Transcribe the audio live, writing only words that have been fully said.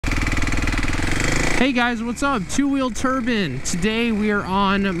Hey guys, what's up? Two-wheel turbine. Today we are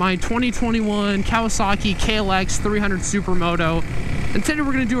on my 2021 Kawasaki KLX300 Supermoto, and today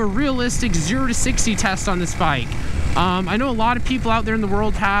we're going to do a realistic 0 to 60 test on this bike. I know a lot of people out there in the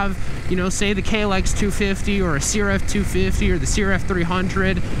world have, you know, say the KLX250 or a CRF250 or the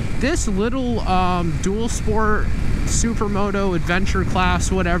CRF300. This little dual sport supermoto adventure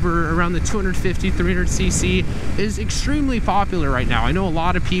class, whatever, around the 250-300cc is extremely popular right now. I know a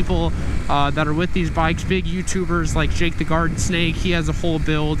lot of people that are with these bikes, big YouTubers like Jake the Garden Snake. He has a whole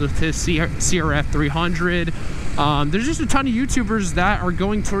build with his CRF300. There's just a ton of YouTubers that are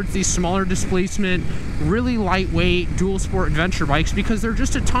going towards these smaller displacement, really lightweight dual sport adventure bikes because they're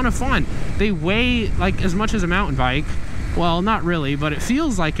just a ton of fun. They weigh like as much as a mountain bike. Well, not really, but it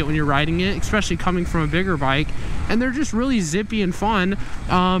feels like it when you're riding it, especially coming from a bigger bike, and they're just really zippy and fun.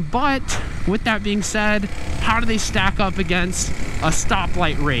 But with that being said, how do they stack up against a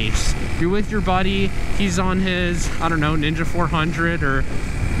stoplight race? You're with your buddy, he's on his, I don't know, Ninja 400, or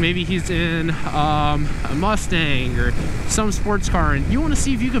maybe he's in a Mustang or some sports car, and you want to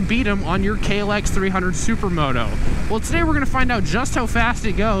see if you can beat him on your KLX300 Supermoto. Well, today we're going to find out just how fast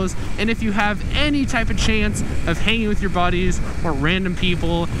it goes, and if you have any type of chance of hanging with your buddies or random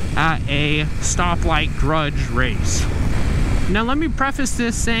people at a stoplight grudge race. Now, let me preface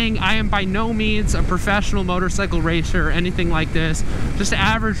this saying I am by no means a professional motorcycle racer or anything like this. Just an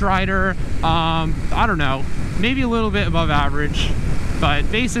average rider. I don't know, maybe a little bit above average, but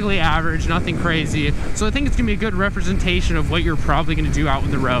basically average, nothing crazy. So I think it's gonna be a good representation of what you're probably gonna do out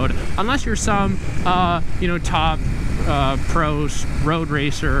on the road, unless you're some, you know, top pro road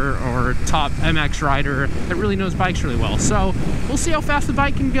racer or top MX rider that really knows bikes really well. So we'll see how fast the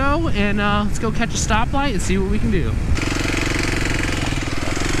bike can go, and let's go catch a stoplight and see what we can do.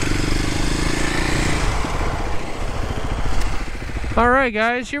 All right,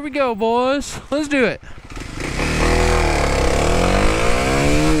 guys, here we go, boys. Let's do it.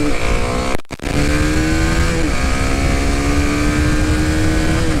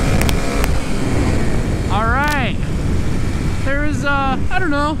 I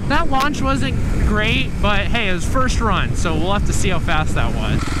don't know, that launch wasn't great, but hey, it was first run, so we'll have to see how fast that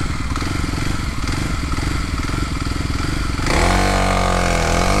was.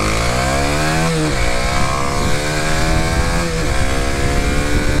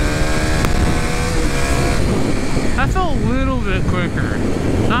 That felt a little bit quicker.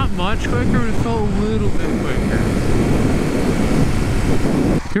 Not much quicker, but it felt a little bit quicker.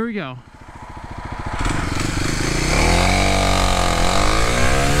 Here we go.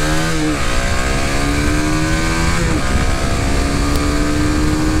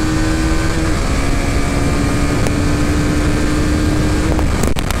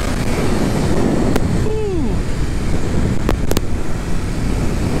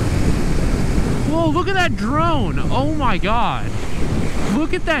 Look at that drone. Oh my god.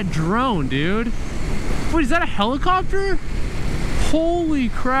 Look at that drone, dude. Wait, is that a helicopter? Holy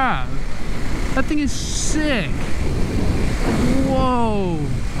crap. That thing is sick. Whoa.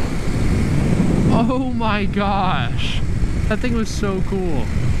 Oh my gosh. That thing was so cool.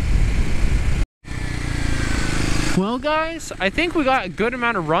 Well, guys, I think we got a good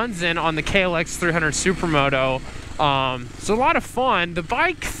amount of runs in on the KLX300 Supermoto. It's a lot of fun. The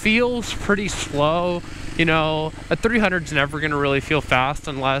bike feels pretty slow. You know, a 300's never going to really feel fast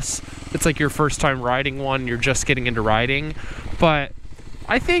unless it's like your first time riding one, you're just getting into riding. But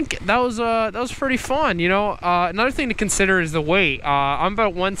I think that was pretty fun. You know, another thing to consider is the weight. I'm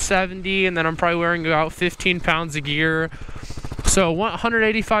about 170, and then I'm probably wearing about 15 pounds of gear. So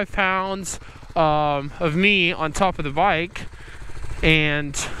 185 pounds of me on top of the bike.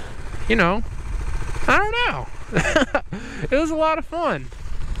 And, you know, I don't know. It was a lot of fun.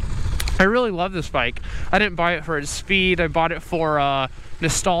 I really love this bike. I didn't buy it for its speed. I bought it for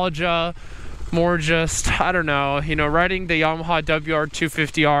nostalgia, more just, I don't know, you know, riding the Yamaha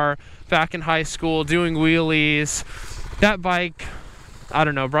WR250R back in high school, doing wheelies. That bike, I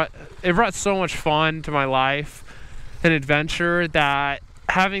don't know, it brought so much fun to my life and adventure that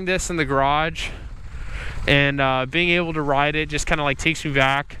having this in the garage and being able to ride it just kind of like takes me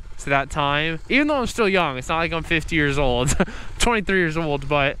back to that time. Even though I'm still young, it's not like I'm 50 years old. 23 years old,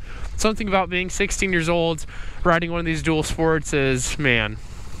 but something about being 16 years old riding one of these dual sports is, man,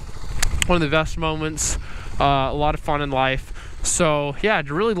 one of the best moments. A lot of fun in life. So yeah, I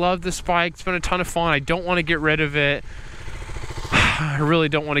really love this bike. It's been a ton of fun. I don't want to get rid of it. I really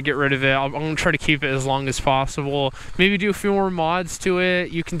don't want to get rid of it. I'm going to try to keep it as long as possible. Maybe do a few more mods to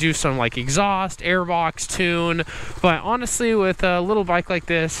it. You can do some like exhaust, airbox tune. But honestly, with a little bike like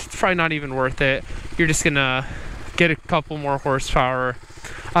this, it's probably not even worth it. You're just going to get a couple more horsepower.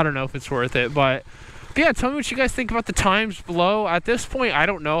 I don't know if it's worth it, but But yeah, tell me what you guys think about the times below. At this point, I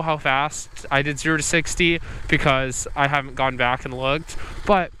don't know how fast I did 0 to 60 because I haven't gone back and looked.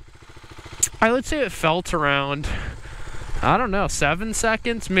 But I would say it felt around, I don't know, 7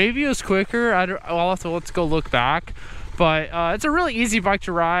 seconds. Maybe it was quicker. I'll have to let's go look back. But it's a really easy bike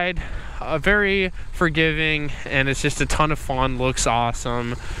to ride, very forgiving, and it's just a ton of fun. Looks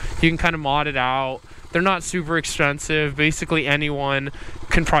awesome. You can kind of mod it out. They're not super expensive. Basically anyone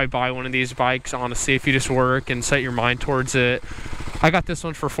can probably buy one of these bikes, honestly, if you just work and set your mind towards it. I got this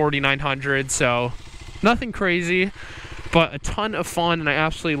one for $4,900, so nothing crazy, but a ton of fun, and I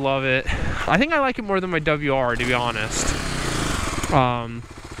absolutely love it. I think I like it more than my WR, to be honest.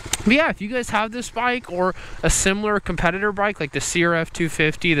 But yeah, if you guys have this bike or a similar competitor bike like the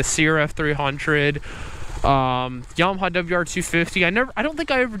CRF250, the CRF300, Yamaha WR250, I don't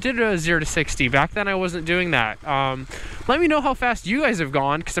think I ever did a 0 to 60. Back then I wasn't doing that. Let me know how fast you guys have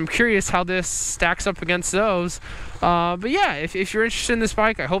gone, because I'm curious how this stacks up against those. But yeah, if you're interested in this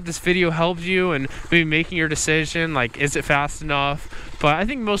bike, I hope this video helped you and maybe making your decision, like, is it fast enough? But I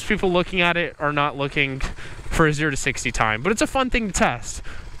think most people looking at it are not looking for a 0 to 60 time, but it's a fun thing to test.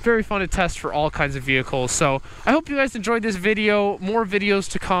 Very fun to test for all kinds of vehicles. So I hope you guys enjoyed this video. More videos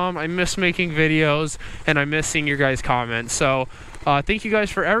to come. I miss making videos, and I miss seeing your guys' comments. So thank you guys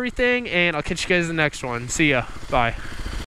for everything, and I'll catch you guys in the next one. See ya. Bye.